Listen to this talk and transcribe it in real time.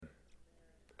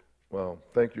Well,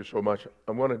 thank you so much.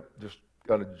 I want to just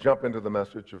kind of jump into the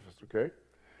message, if it's okay.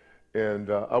 And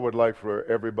I would like for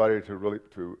everybody to really,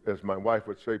 as my wife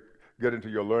would say, get into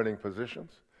your learning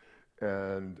positions.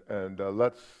 And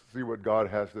let's see what God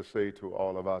has to say to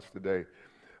all of us today.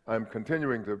 I'm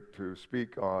continuing to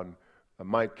speak on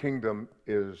my kingdom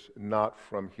is not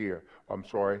from here.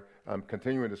 I'm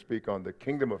continuing to speak on the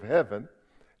kingdom of heaven,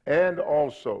 and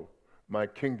also my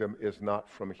kingdom is not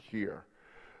from here.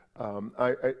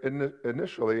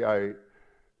 Initially,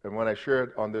 when I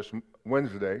shared on this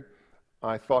Wednesday,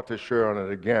 I thought to share on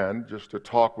it again, just to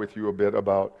talk with you a bit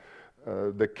about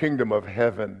the kingdom of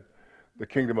heaven,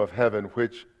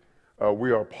 which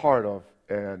we are part of.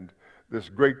 And this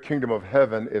great kingdom of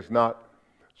heaven is not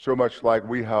so much like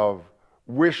we have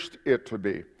wished it to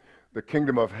be. The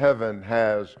kingdom of heaven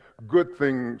has good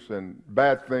things and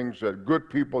bad things, good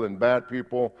people and bad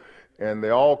people, and they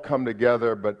all come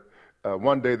together, but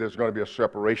one day there's going to be a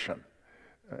separation.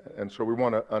 And so we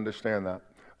want to understand that.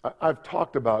 I've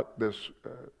talked about this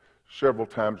several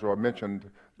times, or I mentioned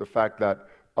the fact that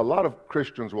a lot of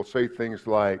Christians will say things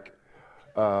like,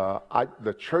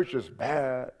 the church is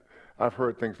bad. I've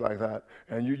heard things like that.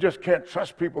 And you just can't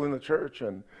trust people in the church.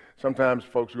 And sometimes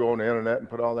folks go on the internet and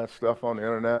put all that stuff on the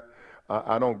internet.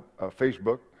 I don't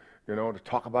Facebook, to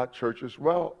talk about churches.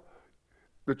 Well,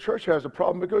 the church has a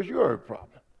problem because you're a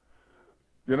problem,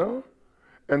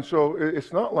 And so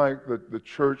it's not like the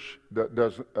church that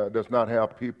does not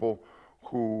have people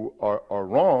who are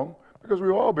wrong, because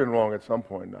we've all been wrong at some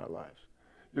point in our lives.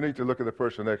 You need to look at the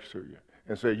person next to you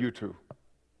and say, you too.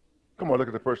 Come on, look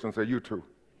at the person and say, you too.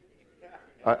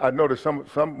 I noticed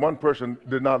one person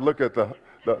did not look at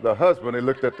the husband, they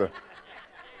looked at the...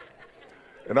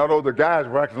 And although the guys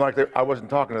were acting like I wasn't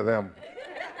talking to them.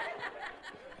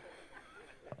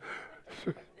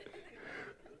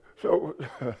 So...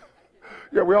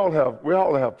 Yeah, we all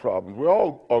have problems. We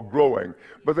all are growing,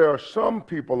 but there are some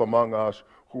people among us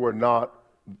who are not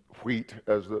wheat,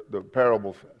 as the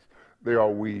parable says. They are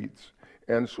weeds.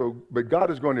 And so, but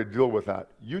God is going to deal with that.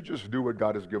 You just do what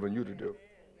God has given you to do.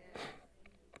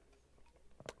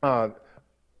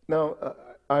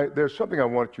 There's something I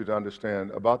want you to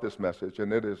understand about this message, and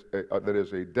that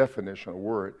is a definition, a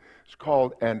word. It's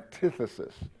called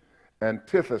antithesis.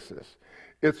 Antithesis.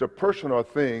 It's a person or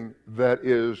thing that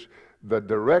is the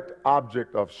direct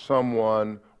object of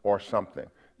someone or something.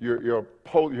 You've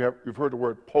heard the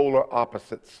word polar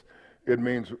opposites. It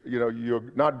means, you're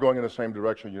not going in the same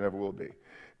direction, you never will be.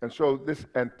 And so this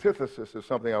antithesis is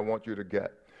something I want you to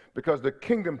get, because the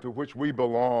kingdom to which we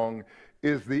belong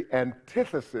is the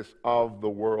antithesis of the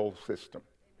world system.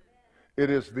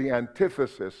 It is the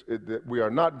antithesis. We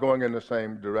are not going in the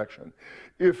same direction.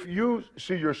 If you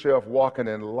see yourself walking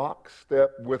in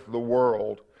lockstep with the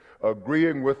world,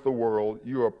 agreeing with the world,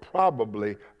 you are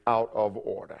probably out of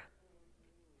order.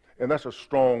 And that's a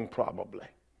strong probably.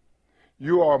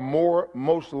 You are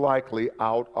most likely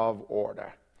out of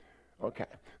order. Okay.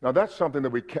 Now that's something that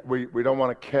we don't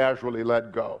want to casually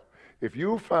let go. If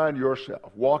you find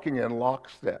yourself walking in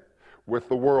lockstep with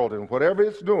the world and whatever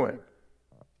it's doing,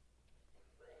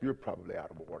 you're probably out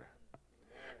of order.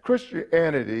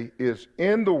 Christianity is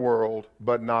in the world,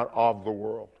 but not of the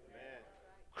world.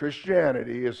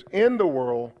 Christianity is in the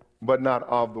world, but not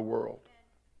of the world.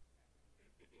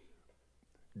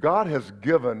 God has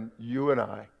given you and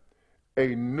I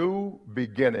a new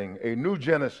beginning, a new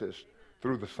Genesis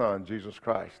through the Son, Jesus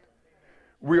Christ.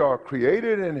 We are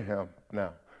created in Him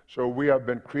now. So we have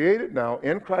been created now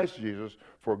in Christ Jesus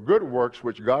for good works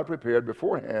which God prepared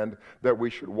beforehand that we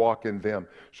should walk in them.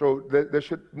 So there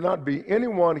should not be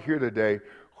anyone here today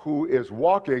who is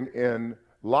walking in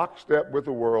lockstep with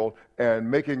the world and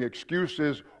making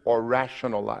excuses or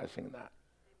rationalizing that.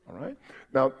 All right?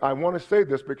 Now, I want to say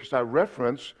this because I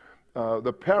reference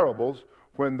the parables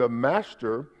when the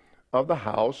master of the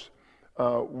house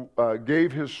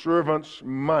gave his servants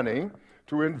money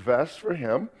to invest for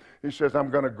him. He says, I'm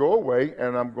going to go away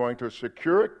and I'm going to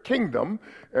secure a kingdom,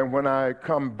 and when I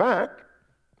come back,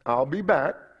 I'll be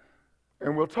back,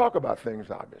 and we'll talk about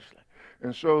things, obviously.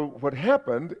 And so what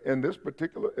happened in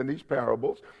these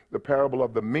parables, the parable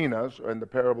of the minas, and the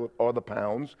parable of the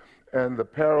pounds, and the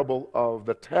parable of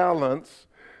the talents,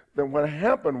 then what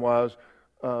happened was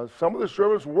some of the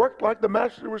servants worked like the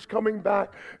master was coming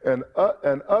back, and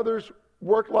others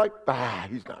worked like,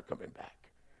 he's not coming back.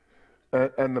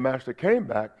 And the master came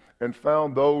back and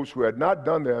found those who had not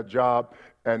done their job,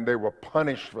 and they were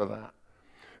punished for that.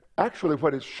 Actually,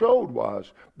 what it showed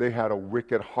was they had a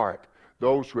wicked heart.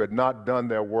 Those who had not done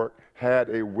their work had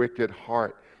a wicked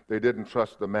heart. They didn't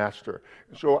trust the master.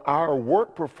 So our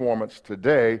work performance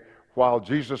today while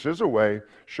Jesus is away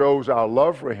shows our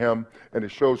love for him, and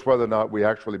it shows whether or not we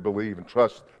actually believe and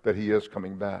trust that he is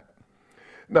coming back.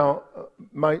 Now,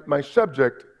 my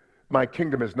subject, my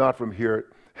kingdom is not from here,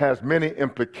 has many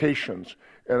implications,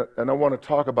 and I want to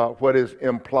talk about what is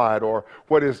implied or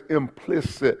what is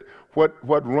implicit,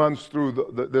 what runs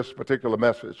through this particular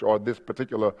message or this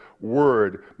particular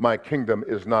word, my kingdom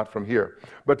is not from here.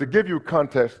 But to give you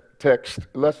text,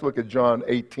 let's look at John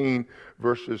 18,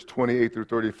 verses 28 through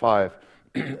 35,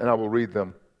 and I will read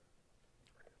them.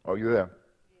 Are you there?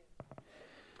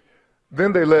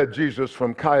 Then they led Jesus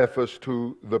from Caiaphas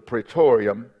to the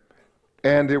praetorium,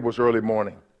 and it was early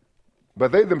morning.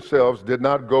 But they themselves did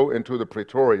not go into the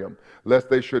praetorium, lest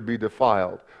they should be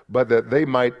defiled, but that they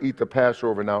might eat the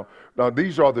Passover. Now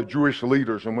these are the Jewish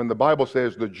leaders, and when the Bible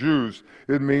says the Jews,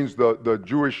 it means the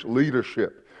Jewish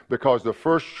leadership, because the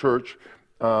first church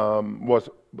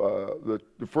the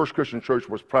first Christian church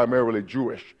was primarily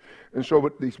Jewish. And so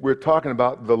we're talking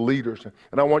about the leaders.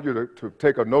 And I want you to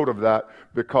take a note of that,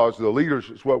 because the leaders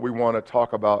is what we want to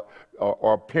talk about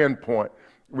or pinpoint.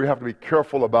 We have to be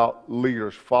careful about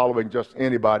leaders following just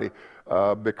anybody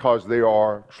because they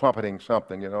are trumpeting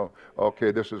something,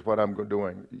 Okay, this is what I'm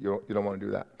doing. You don't want to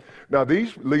do that. Now,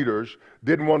 these leaders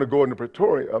didn't want to go into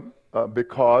Praetorium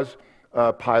because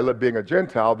Pilate, being a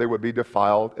Gentile, they would be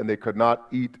defiled and they could not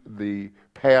eat the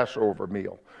Passover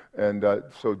meal. And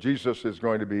so Jesus is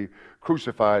going to be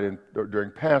crucified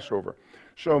during Passover.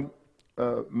 So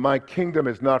my kingdom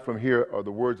is not from here are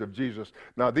the words of Jesus.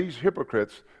 Now these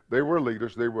hypocrites, they were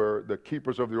leaders. They were the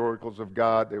keepers of the oracles of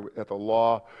God. They were at the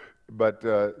law. But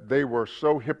they were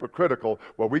so hypocritical.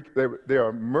 Well, they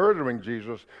are murdering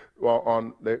Jesus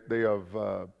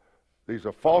these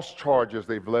are false charges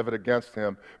they've levied against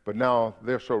him, but now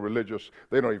they're so religious,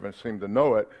 they don't even seem to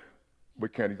know it. We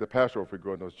can't eat the Passover if we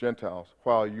go in those Gentiles,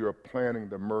 while you're planning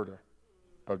the murder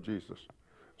of Jesus.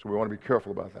 So we want to be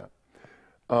careful about that.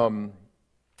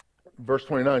 Verse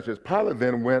 29 says, Pilate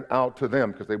then went out to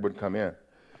them because they wouldn't come in.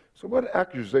 So what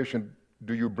accusation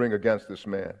do you bring against this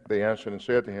man? They answered and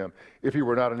said to him, if he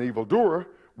were not an evildoer,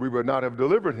 we would not have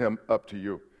delivered him up to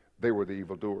you. They were the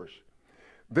evildoers.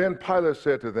 Then Pilate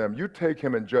said to them, you take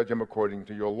him and judge him according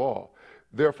to your law.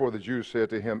 Therefore the Jews said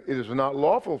to him, it is not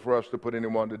lawful for us to put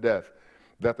anyone to death,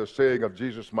 that the saying of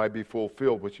Jesus might be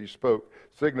fulfilled, which he spoke,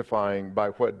 signifying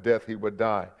by what death he would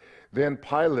die. Then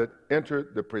Pilate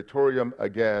entered the praetorium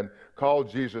again, called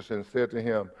Jesus, and said to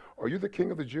him, are you the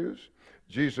king of the Jews?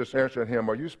 Jesus answered him,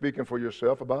 are you speaking for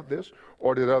yourself about this,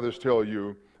 or did others tell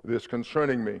you this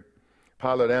concerning me?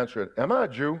 Pilate answered, am I a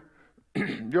Jew?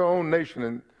 Your own nation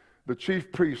and the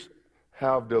chief priests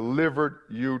have delivered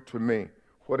you to me.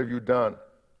 What have you done?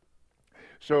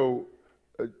 So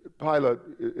Pilate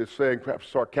is saying, perhaps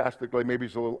sarcastically, maybe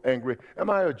he's a little angry, am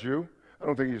I a Jew? I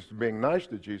don't think he's being nice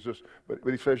to Jesus, but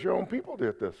he says, your own people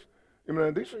did this. I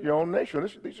mean, these are your own nation.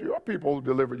 These are your people who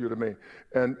delivered you to me.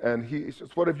 And he says,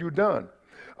 what have you done?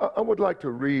 I would like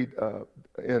to read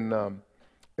in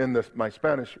my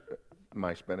Spanish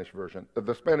version,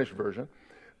 the Spanish version,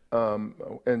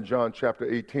 in John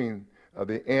chapter 18,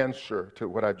 the answer to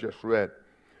what I just read.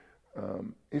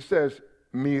 He says,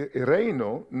 mi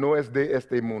reino no es de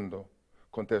este mundo,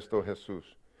 contestó Jesús.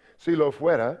 Si lo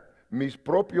fuera, mis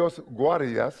propios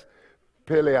guardias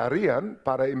pelearían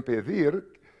para impedir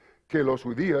que los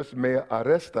judíos me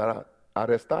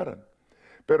arrestaran.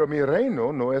 Pero mi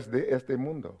reino no es de este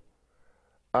mundo.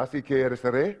 Así que eres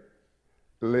rey,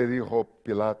 le dijo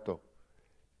Pilato.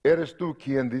 ¿Eres tú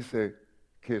quien dice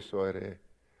que soy rey?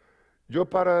 Yo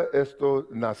para esto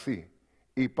nací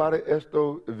y para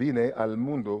esto vine al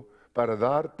mundo, para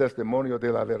dar testimonio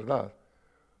de la verdad.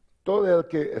 Todo el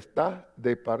que está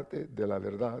de parte de la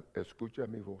verdad, escucha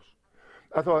mi voz.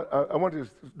 I thought I wanted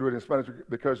to do it in Spanish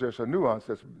because there's a nuance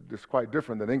that's quite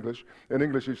different than English. In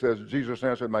English, he says, Jesus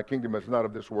answered, my kingdom is not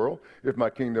of this world. If my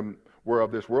kingdom were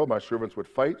of this world, my servants would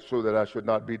fight so that I should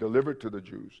not be delivered to the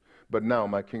Jews. But now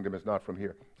my kingdom is not from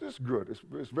here. This is good.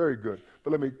 It's very good.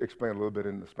 But let me explain a little bit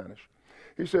in the Spanish.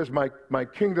 He says, my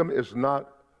kingdom is not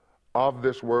of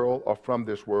this world or from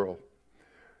this world.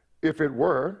 If it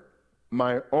were,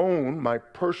 my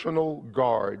personal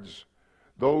guards,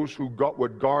 those who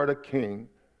would guard a king,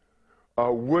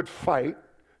 would fight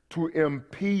to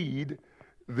impede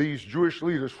these Jewish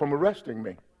leaders from arresting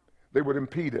me. They would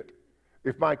impede it.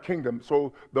 If my kingdom,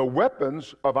 so the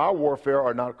weapons of our warfare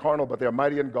are not carnal, but they're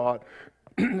mighty in God.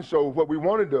 So what we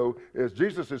want to do is,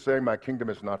 Jesus is saying, my kingdom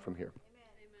is not from here.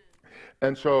 Amen.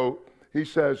 And so he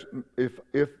says,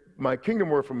 if my kingdom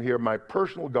were from here, my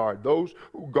personal guard, those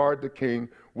who guard the king,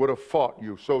 would have fought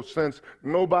you. So since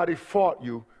nobody fought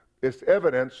you, it's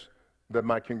evidence that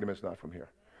my kingdom is not from here.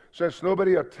 since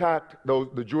nobody attacked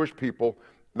the Jewish people,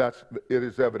 it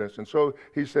is evidence. And so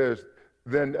he says,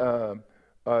 then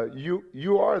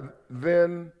you are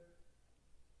then,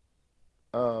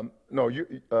 so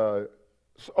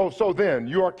then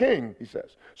you are king, he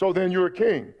says. So then you're a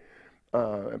king.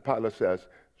 And Pilate says,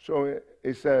 so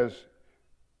he says,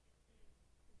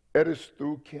 eres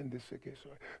tú quien dice que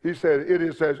soy? He said, it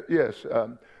is as, yes,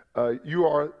 you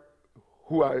are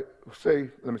who I say,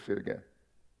 let me say it again.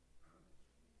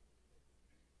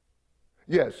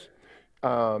 Yes,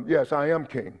 yes, I am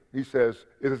king. He says,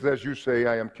 it is as you say,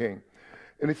 I am king.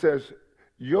 And he says,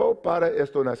 yo para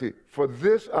esto nací. For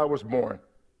this I was born.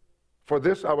 For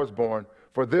this I was born.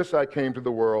 For this I came to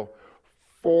the world.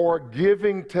 For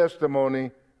giving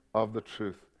testimony of the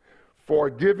truth. For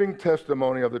giving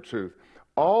testimony of the truth.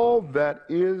 All that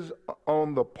is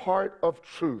on the part of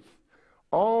truth,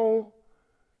 all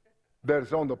that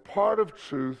is on the part of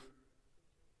truth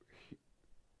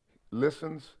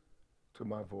listens to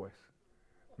my voice.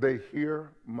 They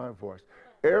hear my voice.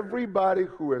 Everybody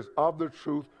who is of the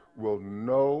truth will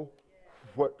know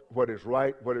what is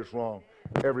right, what is wrong.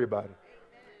 Everybody.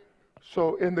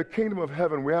 So in the kingdom of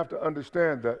heaven, we have to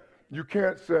understand that you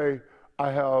can't say,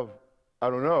 I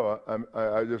don't know,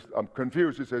 I'm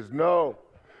confused. He says, no,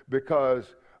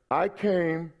 because I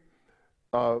came,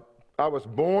 I was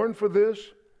born for this,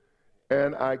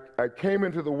 and I came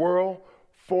into the world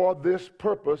for this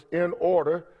purpose in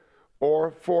order,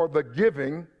 or for the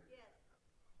giving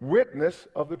witness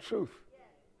of the truth.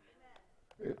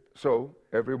 So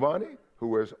everybody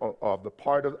who is of the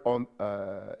part of,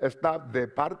 está de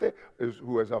parte, is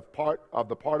who is of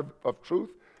the part of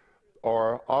truth,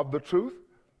 or of the truth,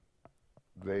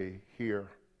 they hear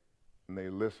and they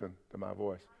listen to my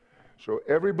voice. So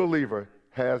every believer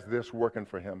has this working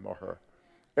for him or her.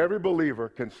 Every believer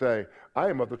can say, I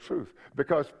am of the truth.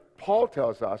 Because Paul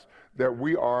tells us that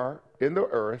we are in the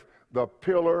earth the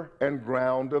pillar and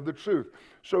ground of the truth.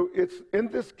 So it's in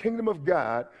this kingdom of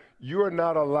God, you are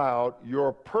not allowed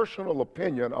your personal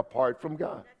opinion apart from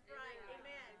God.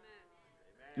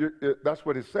 That's right. Amen. That's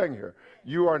what he's saying here.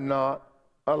 You are not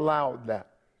allowed that.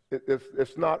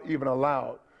 It's not even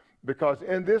allowed, because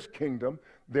in this kingdom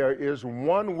there is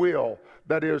one will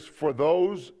that is for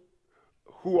those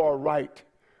who are right,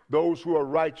 those who are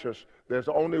righteous. There's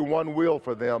only one will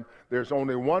for them. There's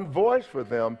only one voice for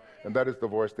them, and that is the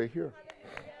voice they hear.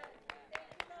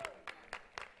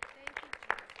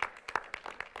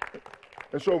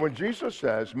 And so when Jesus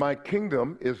says, my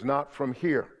kingdom is not from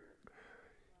here,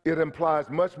 it implies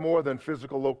much more than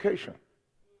physical location.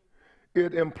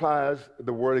 It implies,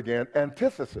 the word again,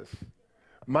 antithesis.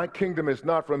 My kingdom is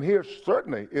not from here.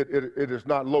 Certainly, it is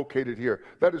not located here.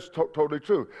 That is totally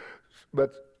true.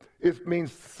 But it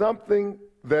means something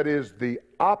that is the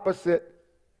opposite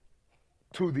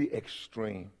to the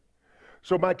extreme.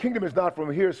 So my kingdom is not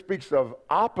from here speaks of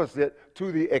opposite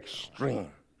to the extreme.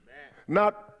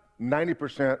 Not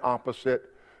 90% opposite,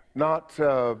 not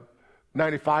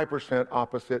 95%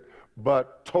 opposite,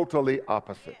 but totally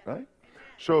opposite, right?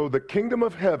 So the kingdom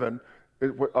of heaven,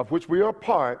 of which we are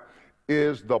part,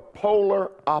 is the polar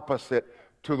opposite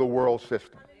to the world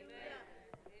system.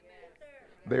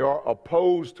 They are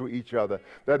opposed to each other.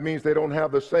 That means they don't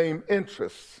have the same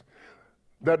interests.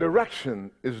 The direction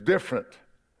is different.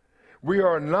 We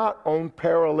are not on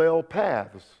parallel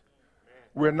paths.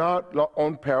 We're not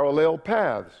on parallel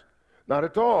paths. Not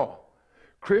at all.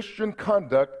 Christian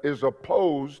conduct is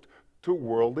opposed to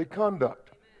worldly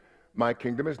conduct. My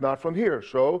kingdom is not from here.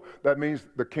 So that means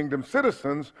the kingdom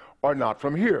citizens are not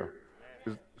from here.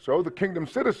 So the kingdom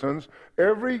citizens,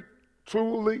 every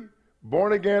truly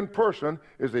born-again person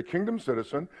is a kingdom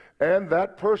citizen, and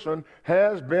that person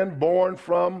has been born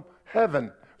from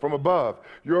heaven, from above.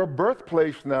 Your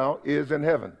birthplace now is in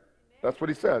heaven. That's what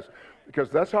he says. Because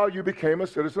that's how you became a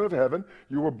citizen of heaven.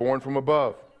 You were born from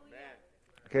above.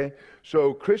 Okay?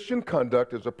 So Christian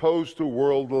conduct is opposed to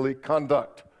worldly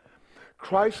conduct.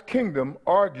 Christ's kingdom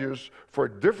argues for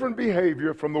different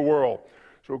behavior from the world.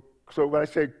 So when I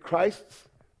say Christ's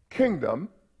kingdom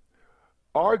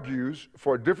argues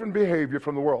for different behavior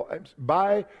from the world,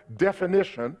 by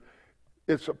definition,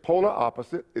 it's a polar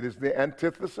opposite. It is the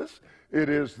antithesis. It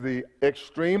is the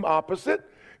extreme opposite.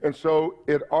 And so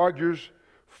it argues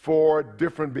for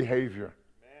different behavior.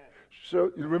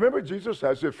 So remember, Jesus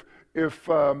says, if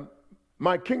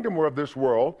my kingdom were of this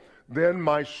world, then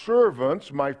my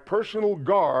servants, my personal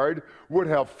guard, would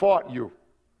have fought you.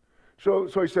 So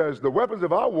he says, the weapons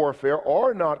of our warfare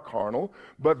are not carnal,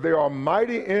 but they are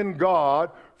mighty in God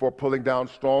for pulling down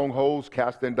strongholds,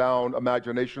 casting down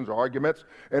imaginations or arguments,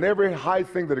 and every high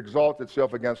thing that exalts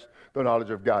itself against the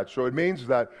knowledge of God. So it means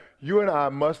that you and I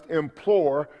must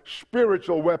implore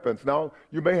spiritual weapons. Now,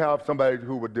 you may have somebody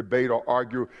who would debate or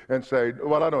argue and say,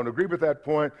 well, I don't agree with that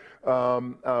point.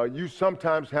 You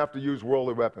sometimes have to use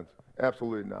worldly weapons.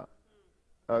 Absolutely not.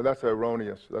 That's an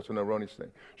erroneous thing.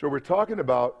 So we're talking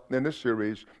about, in this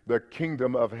series, the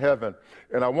kingdom of heaven.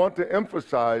 And I want to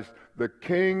emphasize the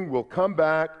king will come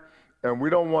back, and we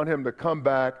don't want him to come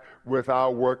back with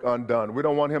our work undone. We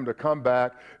don't want him to come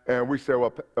back and we say,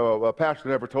 well, a pastor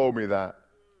never told me that.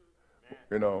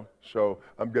 You know, so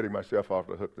I'm getting myself off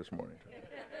the hook this morning.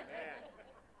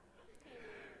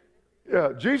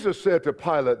 Yeah, Jesus said to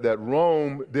Pilate that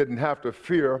Rome didn't have to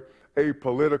fear a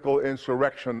political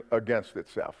insurrection against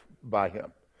itself by him.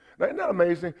 Now, isn't that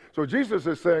amazing? So Jesus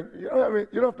is saying, you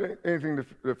don't have anything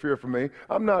to fear from me.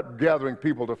 I'm not gathering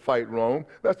people to fight Rome.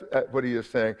 That's what he is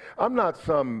saying. I'm not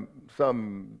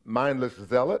some mindless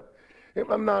zealot.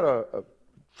 I'm not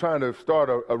trying to start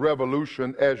a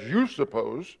revolution as you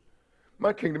suppose.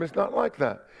 My kingdom is not like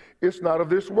that. It's not of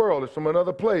this world. It's from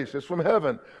another place. It's from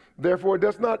heaven. Therefore, it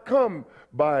does not come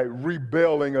by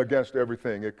rebelling against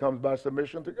everything. It comes by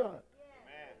submission to God.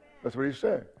 That's what he's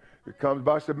saying. It comes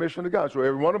by submission to God. So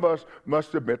every one of us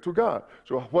must submit to God.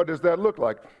 So what does that look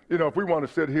like? You know, if we want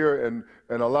to sit here and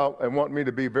want me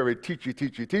to be very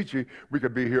teachy, we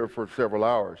could be here for several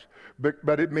hours.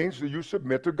 But it means that you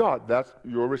submit to God. That's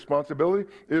your responsibility,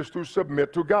 is to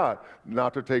submit to God,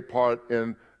 not to take part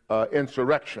in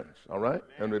insurrections, all right,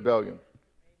 and rebellion.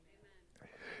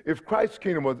 If Christ's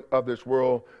kingdom was of this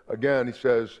world, again, he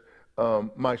says,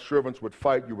 my servants would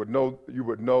fight. You would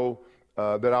know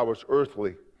that I was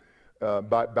earthly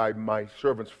by my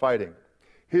servants fighting.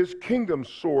 His kingdom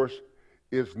source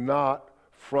is not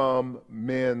from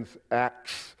men's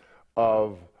acts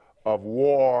of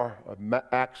war,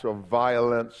 acts of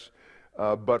violence,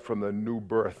 but from the new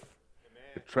birth. Amen.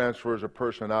 It transfers a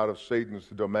person out of Satan's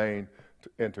domain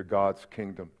into God's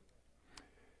kingdom.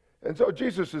 And so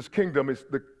Jesus' kingdom, is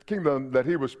the kingdom that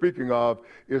he was speaking of,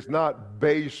 is not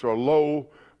base or low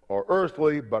or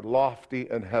earthly, but lofty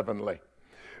and heavenly.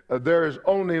 There is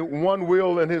only one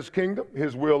will in his kingdom,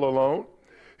 his will alone.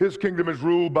 His kingdom is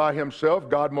ruled by himself,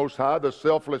 God Most High, the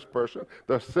selfless person,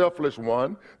 the selfless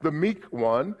one, the meek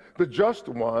one, the just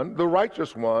one, the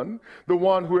righteous one, the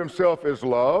one who himself is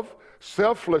love,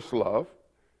 selfless love,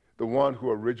 the one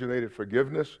who originated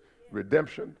forgiveness,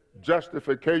 redemption,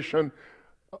 justification,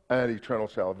 and eternal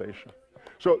salvation.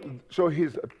 So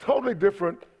he's a totally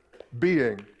different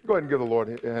being. Go ahead and give the Lord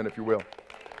a hand if you will.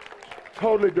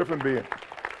 Totally different being.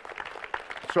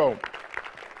 So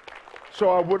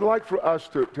I would like for us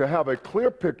to have a clear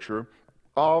picture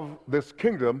of this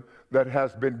kingdom that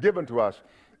has been given to us.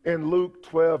 In Luke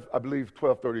 12, I believe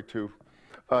 12:32,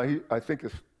 I think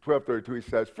it's 12:32, he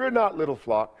says, "Fear not, little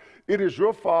flock, it is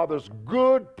your Father's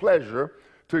good pleasure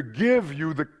to give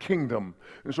you the kingdom."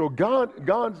 And so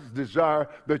God's desire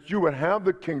that you would have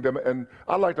the kingdom, and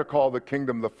I like to call the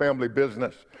kingdom the family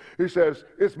business. He says,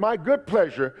 it's my good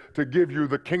pleasure to give you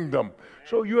the kingdom.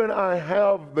 So you and I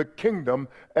have the kingdom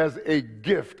as a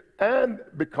gift, and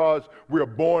because we are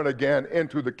born again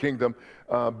into the kingdom,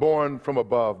 born from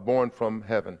above, born from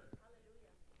heaven.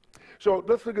 So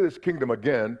let's look at this kingdom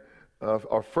again,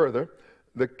 or further,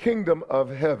 the kingdom of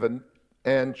heaven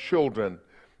and children.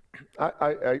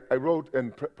 I wrote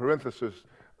in parenthesis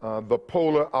the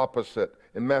polar opposite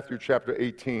in Matthew chapter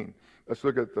 18. Let's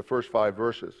look at the first 5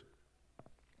 verses.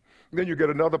 Then you get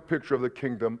another picture of the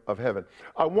kingdom of heaven.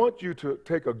 I want you to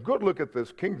take a good look at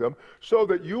this kingdom so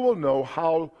that you will know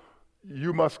how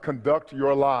you must conduct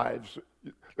your lives,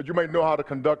 that you may know how to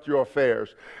conduct your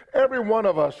affairs. Every one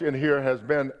of us in here has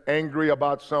been angry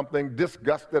about something,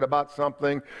 disgusted about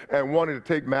something, and wanted to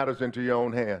take matters into your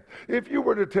own hand. If you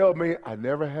were to tell me, I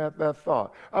never had that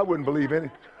thought, I wouldn't believe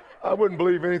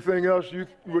anything else you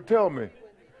would tell me.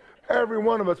 Every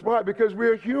one of us. Why? Because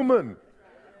we're human.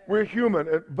 We're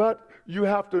human, but you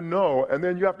have to know, and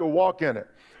then you have to walk in it.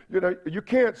 You know, you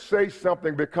can't say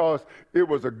something because it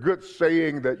was a good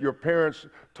saying that your parents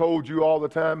told you all the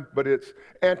time, but it's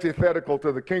antithetical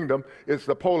to the kingdom. It's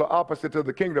the polar opposite to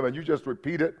the kingdom, and you just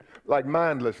repeat it like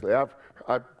mindlessly. I've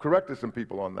corrected some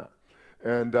people on that,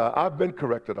 and I've been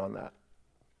corrected on that.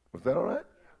 Was that all right?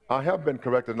 I have been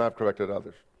corrected, and I've corrected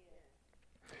others.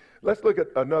 Let's look at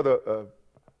another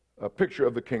picture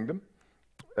of the kingdom.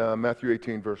 Matthew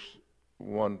 18, verses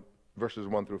 1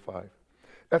 through 5.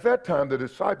 At that time, the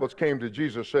disciples came to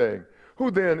Jesus saying,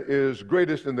 "Who then is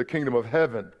greatest in the kingdom of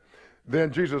heaven?"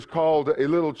 Then Jesus called a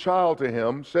little child to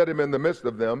him, set him in the midst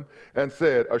of them, and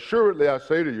said, Assuredly I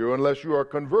say to you, unless you are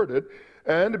converted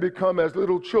and become as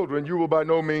little children, you will by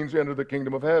no means enter the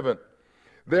kingdom of heaven.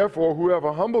 Therefore,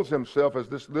 whoever humbles himself as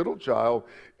this little child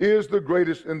is the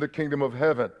greatest in the kingdom of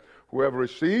heaven. Whoever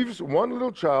receives one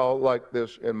little child like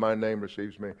this in my name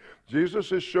receives me.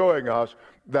 Jesus is showing us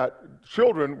that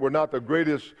children were not the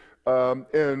greatest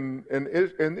in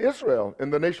Israel, in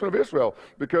the nation of Israel,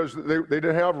 because they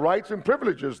didn't have rights and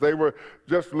privileges. They were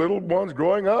just little ones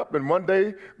growing up, and one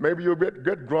day maybe you'll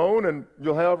get grown and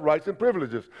you'll have rights and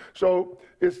privileges. So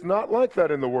it's not like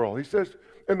that in the world. He says,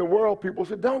 in the world, people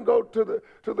say, don't go to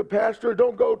the pastor,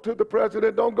 don't go to the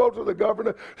president, don't go to the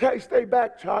governor. Hey, stay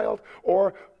back, child.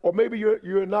 Or maybe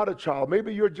you're not a child.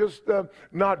 Maybe you're just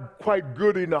not quite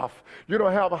good enough. You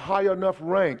don't have a high enough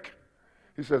rank.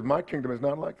 He says, my kingdom is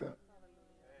not like that.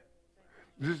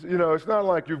 It's not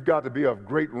like you've got to be of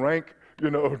great rank,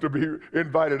 to be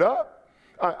invited up.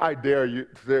 I dare you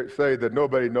to say that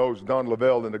nobody knows Don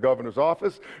Lavelle in the governor's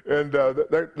office, and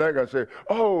they're going to say,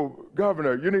 oh,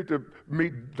 governor, you need to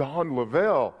meet Don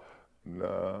Lavelle.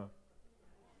 No.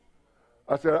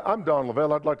 I said, I'm Don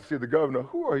Lavelle. I'd like to see the governor.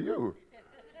 Who are you?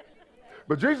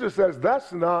 But Jesus says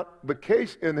that's not the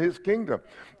case in his kingdom.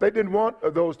 They didn't want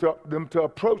them to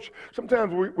approach.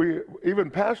 Sometimes we even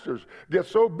pastors get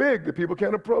so big that people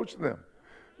can't approach them.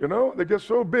 They get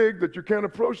so big that you can't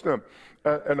approach them.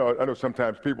 I know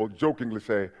sometimes people jokingly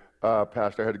say,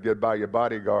 Pastor, I had to get by your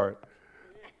bodyguard.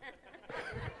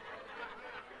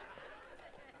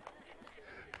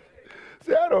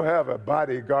 See, I don't have a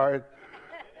bodyguard.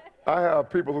 I have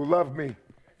people who love me.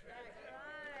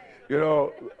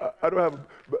 I don't have,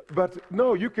 but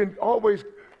no, you can always,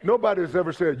 nobody's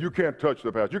ever said you can't touch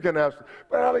the pastor. You can ask,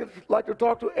 but I like to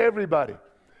talk to everybody.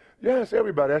 Yes,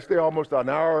 everybody. I stay almost an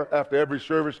hour after every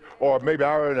service, or maybe an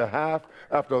hour and a half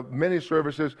after many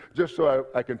services, just so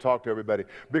I can talk to everybody.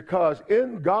 Because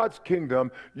in God's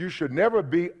kingdom, you should never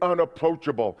be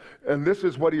unapproachable. And this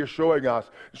is what he is showing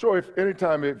us. So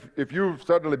if you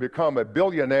suddenly become a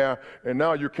billionaire and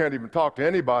now you can't even talk to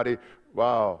anybody,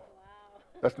 wow.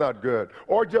 That's not good.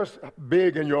 Or just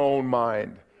big in your own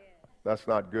mind. That's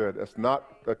not good. That's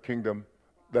not the kingdom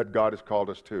that God has called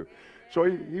us to. So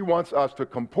he wants us to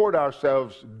comport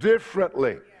ourselves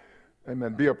differently.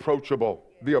 Amen. Be approachable.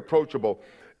 Be approachable.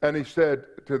 And he said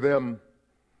to them,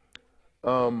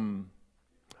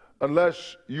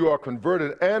 unless you are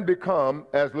converted and become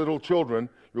as little children,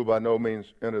 you will by no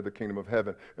means enter the kingdom of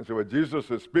heaven. And so what Jesus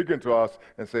is speaking to us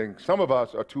and saying, some of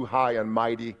us are too high and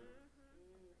mighty.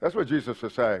 That's what Jesus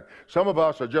is saying. Some of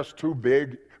us are just too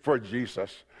big for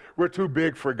Jesus. We're too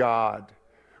big for God.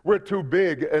 We're too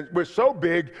big, and we're so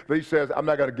big that he says, I'm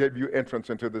not going to give you entrance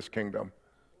into this kingdom.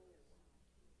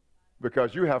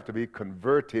 Because you have to be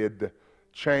converted,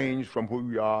 changed from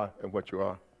who you are and what you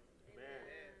are. Amen.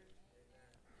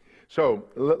 So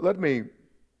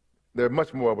there's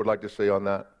much more I would like to say on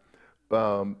that.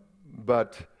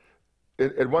 But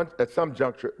at some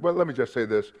juncture, well, let me just say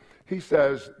this. He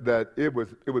says that it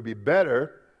would be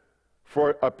better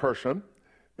for a person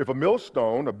if a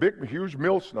millstone, a big, huge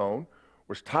millstone,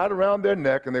 was tied around their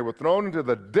neck and they were thrown into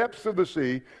the depths of the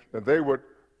sea, that they would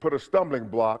put a stumbling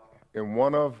block in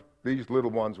one of these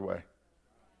little ones' way.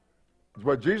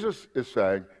 What Jesus is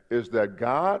saying is that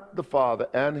God the Father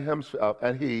and himself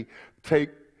and he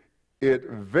take it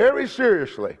very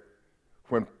seriously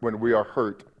when we are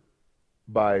hurt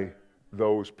by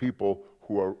those people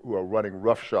who are running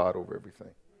roughshod over everything.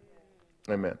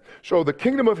 Amen. So the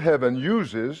kingdom of heaven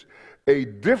uses a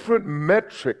different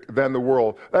metric than the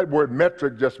world. That word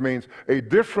metric just means a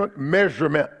different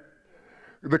measurement.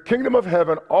 The kingdom of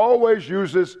heaven always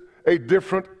uses a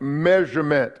different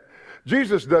measurement.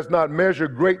 Jesus does not measure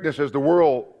greatness as the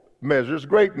world measures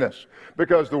greatness,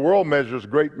 because the world measures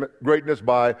greatness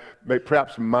by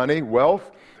perhaps money,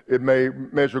 wealth. It may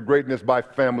measure greatness by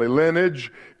family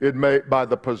lineage. It may by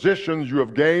the positions you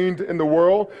have gained in the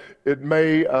world. It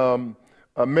may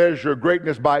measure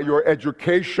greatness by your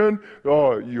education.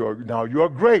 Oh, you're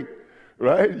great,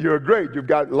 right? You're great. You've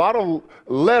got a lot of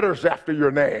letters after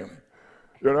your name.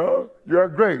 You're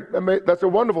great. That's a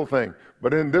wonderful thing.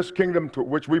 But in this kingdom to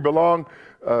which we belong,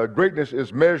 greatness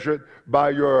is measured by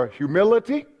your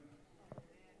humility,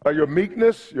 by your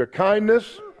meekness, your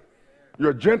kindness,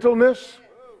 your gentleness,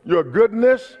 your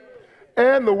goodness,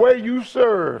 and the way you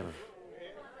serve.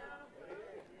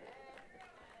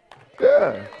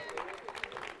 Yeah.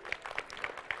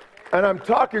 And I'm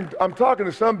talking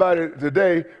to somebody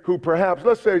today who perhaps,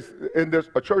 let's say in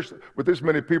a church with this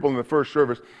many people in the first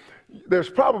service, there's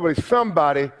probably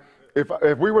somebody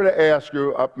if we were to ask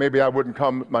you, maybe I wouldn't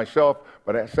come myself,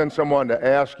 but I send someone to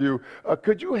ask you,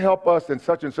 could you help us in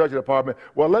such and such a department?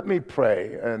 Well, let me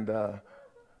pray and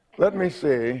let me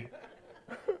see.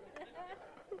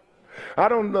 I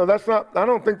don't know. I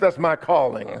don't think that's my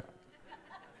calling.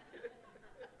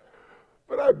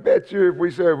 But I bet you if we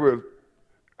said, well,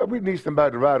 we need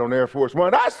somebody to ride on Air Force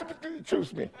One,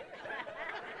 choose me.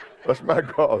 That's my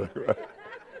calling, right?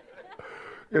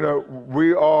 You know,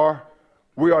 we are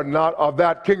not of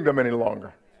that kingdom any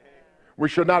longer. We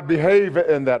should not behave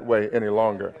in that way any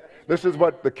longer. This is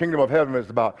what the kingdom of heaven is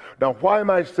about. Now, why am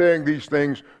I saying these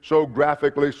things so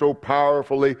graphically, so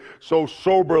powerfully, so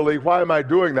soberly? Why am I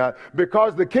doing that?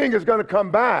 Because the king is going to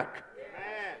come back.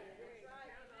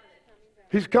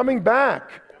 He's coming back.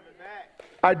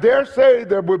 I dare say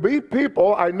there will be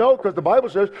people, I know because the Bible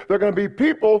says there are going to be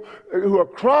people who are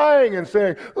crying and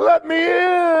saying, let me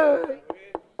in.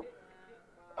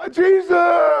 Jesus,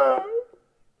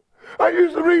 I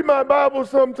used to read my Bible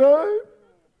sometime,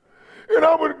 and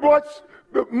I would watch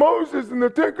Moses and the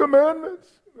Ten Commandments.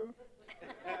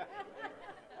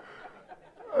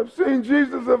 I've seen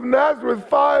Jesus of Nazareth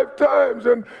 5 times,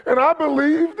 and I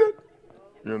believed it.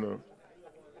 You know,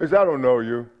 he said, I don't know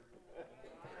you.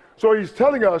 So he's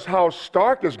telling us how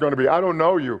stark it's going to be. I don't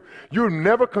know you. You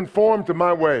never conformed to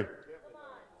my way.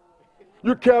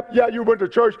 You went to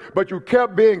church, but you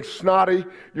kept being snotty.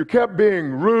 You kept being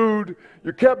rude.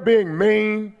 You kept being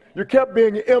mean. You kept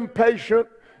being impatient.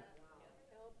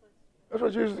 That's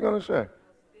what Jesus is going to say.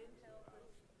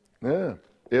 Yeah.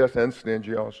 Yes, and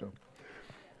stingy also.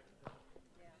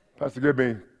 Pastor, give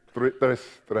me tres.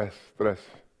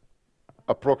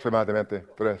 Aproximadamente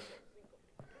tres.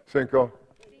 Cinco.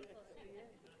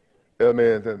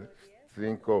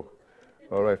 Cinco.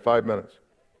 All right, 5 minutes.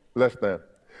 Less than.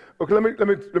 Okay, let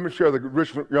me share the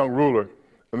rich young ruler,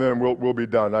 and then we'll be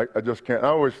done. I just can't. I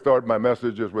always start my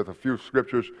messages with a few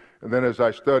scriptures, and then as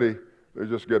I study, they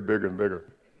just get bigger and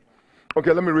bigger.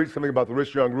 Okay, let me read something about the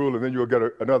rich young ruler, and then you'll get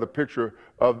another picture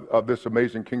of this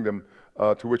amazing kingdom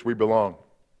to which we belong.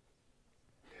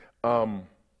 I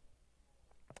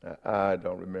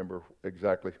don't remember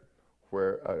exactly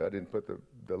where. I didn't put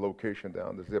the location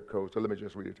down, the zip code, so let me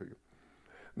just read it to you.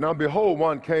 Now behold,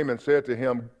 one came and said to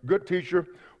him, good teacher,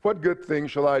 what good thing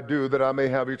shall I do that I may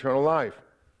have eternal life?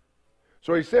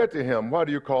 So he said to him, why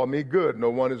do you call me good? No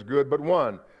one is good but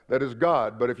one, that is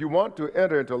God. But if you want to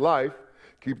enter into life,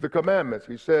 keep the commandments.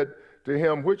 He said to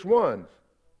him, which ones?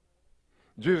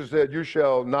 Jesus said, you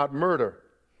shall not murder.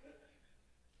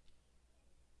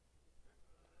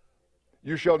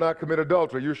 You shall not commit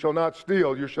adultery. You shall not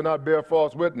steal. You shall not bear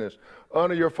false witness.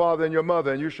 Honor your father and your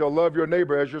mother, and you shall love your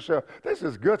neighbor as yourself. This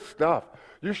is good stuff.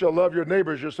 You shall love your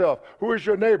neighbor as yourself. Who is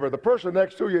your neighbor? The person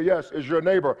next to you, yes, is your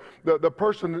neighbor. The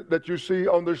person that you see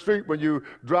on the street when you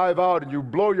drive out and you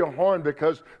blow your horn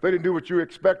because they didn't do what you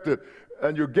expected,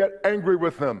 and you get angry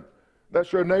with them.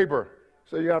 That's your neighbor.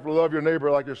 So you have to love your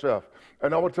neighbor like yourself.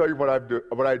 And I will tell you what I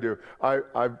do.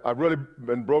 I've really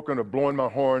been broken of blowing my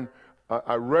horn.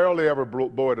 I rarely ever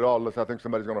blow it at all unless I think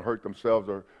somebody's going to hurt themselves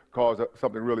or cause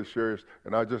something really serious.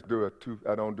 And I just do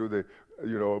I don't do the,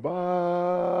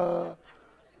 bah.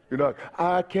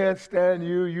 I can't stand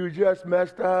you. You just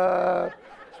messed up.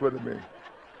 That's what it means.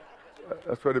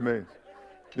 That's what it means.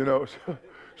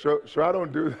 So I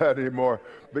don't do that anymore.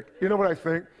 But you know what I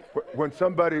think? When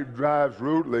somebody drives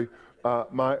rudely,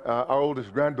 our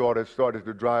oldest granddaughter has started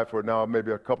to drive for now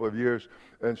maybe a couple of years,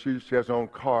 and she has her own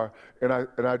car. And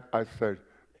I said,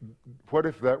 what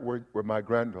if that were my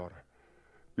granddaughter?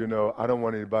 I don't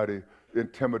want anybody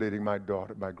intimidating my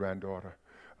granddaughter.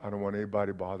 I don't want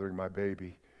anybody bothering my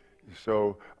baby.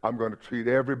 So I'm going to treat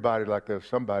everybody like they're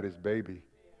somebody's baby.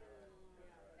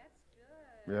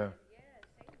 That's good. Yeah.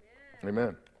 Yes,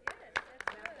 Amen.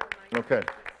 Yes, Okay.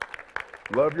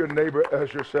 Love your neighbor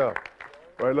as yourself.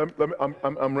 All right,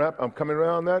 I'm coming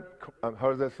around that.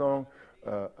 How's that song?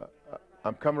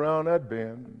 I'm coming around that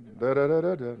bend. Da, da, da,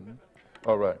 da, da.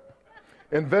 All right.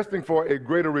 Investing for a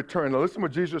greater return. Now listen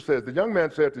what Jesus says. The young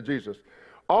man said to Jesus,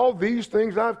 all these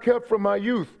things I've kept from my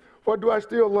youth. What do I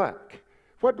still lack?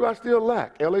 What do I still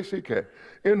lack? L-A-C-K.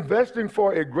 Investing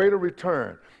for a greater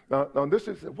return. Now this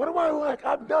is, what do I lack?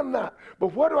 I've done that.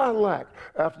 But what do I lack?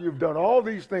 After you've done all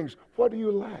these things, what do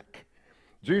you lack?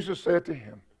 Jesus said to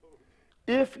him,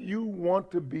 if you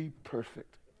want to be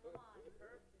perfect,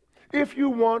 if you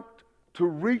want to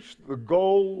reach the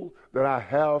goal that I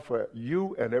have for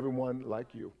you and everyone like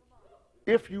you,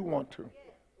 if you want to,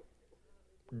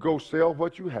 go sell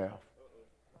what you have,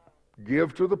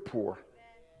 give to the poor,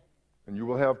 and you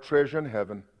will have treasure in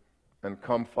heaven, and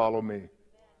come follow me.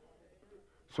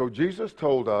 So Jesus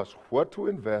told us what to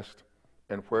invest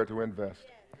and where to invest.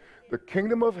 The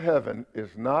kingdom of heaven is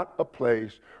not a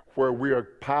place where we are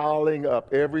piling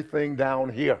up everything down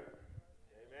here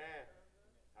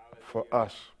for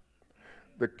us.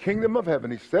 The kingdom of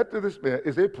heaven, he said to this man,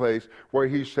 is a place where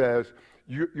he says,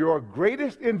 your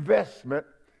greatest investment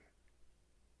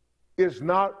is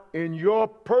not in your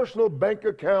personal bank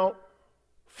account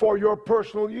for your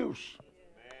personal use.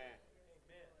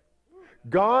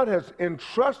 God has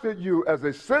entrusted you as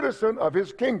a citizen of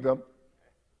his kingdom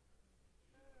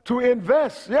to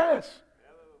invest, yes,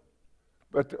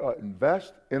 but to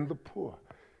invest in the poor.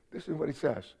 This is what he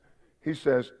says. He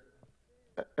says,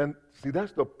 and see,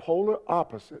 that's the polar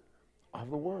opposite of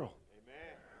the world.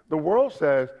 Amen. The world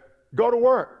says, go to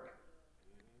work.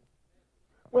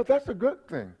 Well, that's a good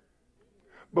thing.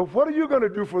 But what are you going to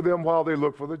do for them while they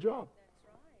look for the job?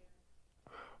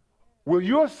 Will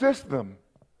you assist them?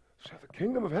 So the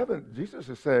kingdom of heaven, Jesus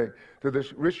is saying to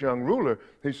this rich young ruler,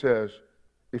 he says,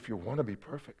 if you want to be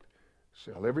perfect,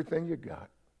 sell everything you got,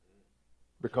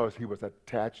 because he was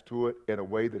attached to it in a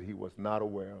way that he was not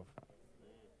aware of.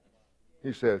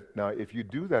 He said, now if you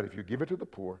do that, if you give it to the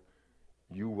poor,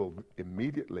 you will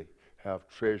immediately have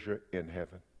treasure in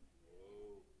heaven.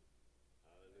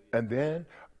 And then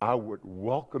I would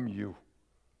welcome you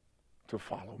to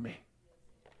follow me.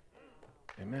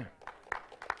 Amen.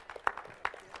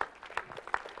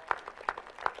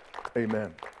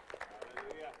 Amen.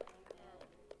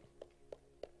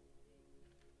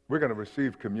 We're going to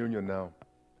receive communion now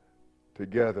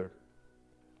together.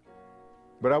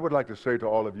 But I would like to say to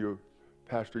all of you,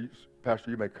 Pastor,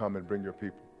 you may come and bring your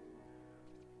people.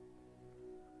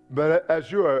 But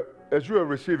as you are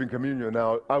receiving communion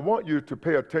now, I want you to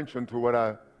pay attention to what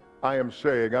I am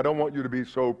saying. I don't want you to be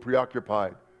so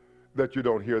preoccupied that you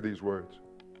don't hear these words.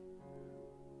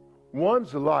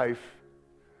 One's life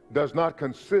does not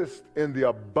consist in the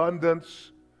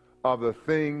abundance of the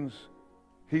things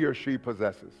he or she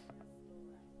possesses.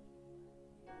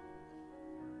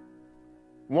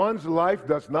 One's life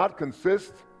does not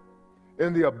consist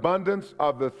in the abundance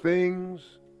of the things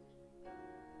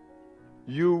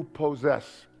you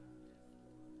possess.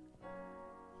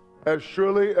 As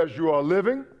surely as you are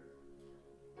living,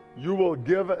 you will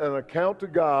give an account to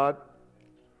God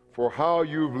for how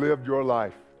you've lived your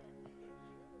life.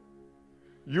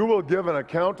 You will give an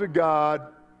account to God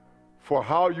for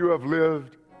how you have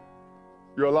lived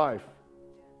your life.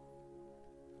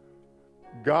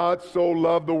 God so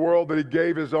loved the world that he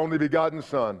gave his only begotten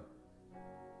Son,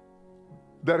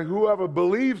 that whoever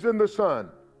believes in the Son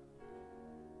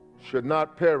should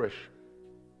not perish,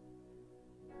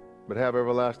 but have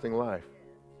everlasting life.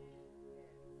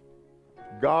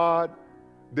 God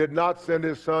did not send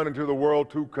his Son into the world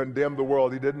to condemn the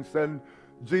world. He didn't send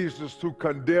Jesus to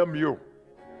condemn you,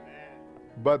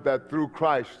 but that through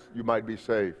Christ you might be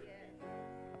saved.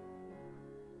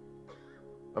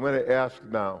 I'm going to ask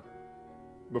now,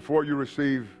 before you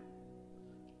receive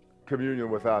communion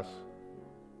with us,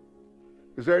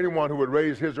 is there anyone who would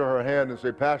raise his or her hand and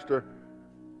say, Pastor,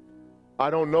 I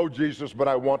don't know Jesus, but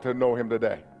I want to know him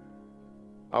today.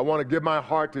 I want to give my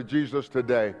heart to Jesus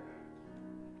today.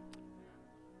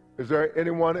 Is there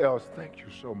anyone else? Thank you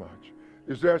so much.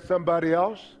 Is there somebody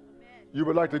else? You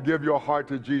would like to give your heart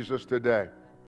to Jesus today?